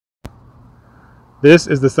This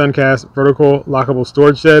is the Suncast vertical lockable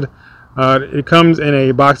storage shed. It comes in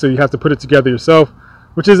a box, so you have to put it together yourself,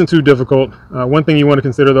 which isn't too difficult. One thing you want to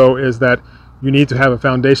consider though is that you need to have a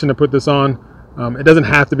foundation to put this on. It doesn't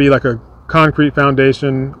have to be like a concrete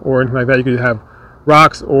foundation or anything like that. You could have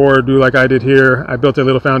rocks or do like I did here. I built a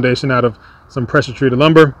little foundation out of some pressure treated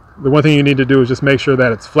lumber. The one thing you need to do is just make sure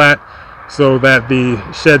that it's flat so that the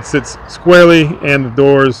shed sits squarely and the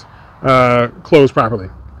doors close properly.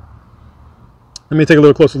 Let me take a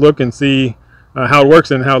little closer look and see how it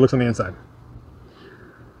works and how it looks on the inside.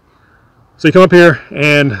 So you come up here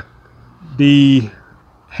and the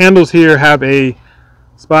handles here have a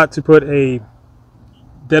spot to put a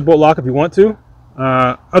deadbolt lock if you want to.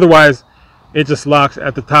 Otherwise, it just locks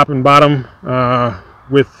at the top and bottom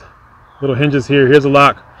with little hinges here. Here's a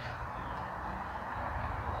lock.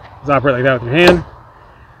 Just operate like that with your hand.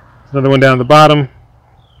 Another one down at the bottom.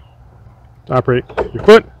 Operate your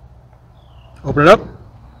foot. Open it up.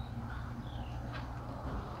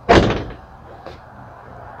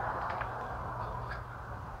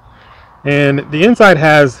 And the inside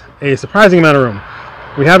has a surprising amount of room.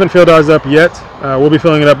 We haven't filled ours up yet. We'll be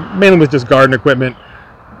filling it up mainly with just garden equipment.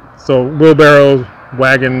 So wheelbarrows,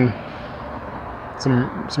 wagon,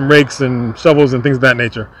 some rakes and shovels and things of that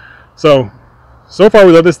nature. So far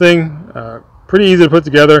we love this thing. Pretty easy to put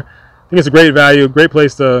together. I think it's a great value, great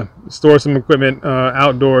place to store some equipment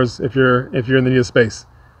outdoors if you're in the need of space.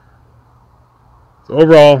 So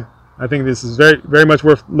overall, I think this is very much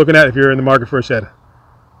worth looking at if you're in the market for a shed.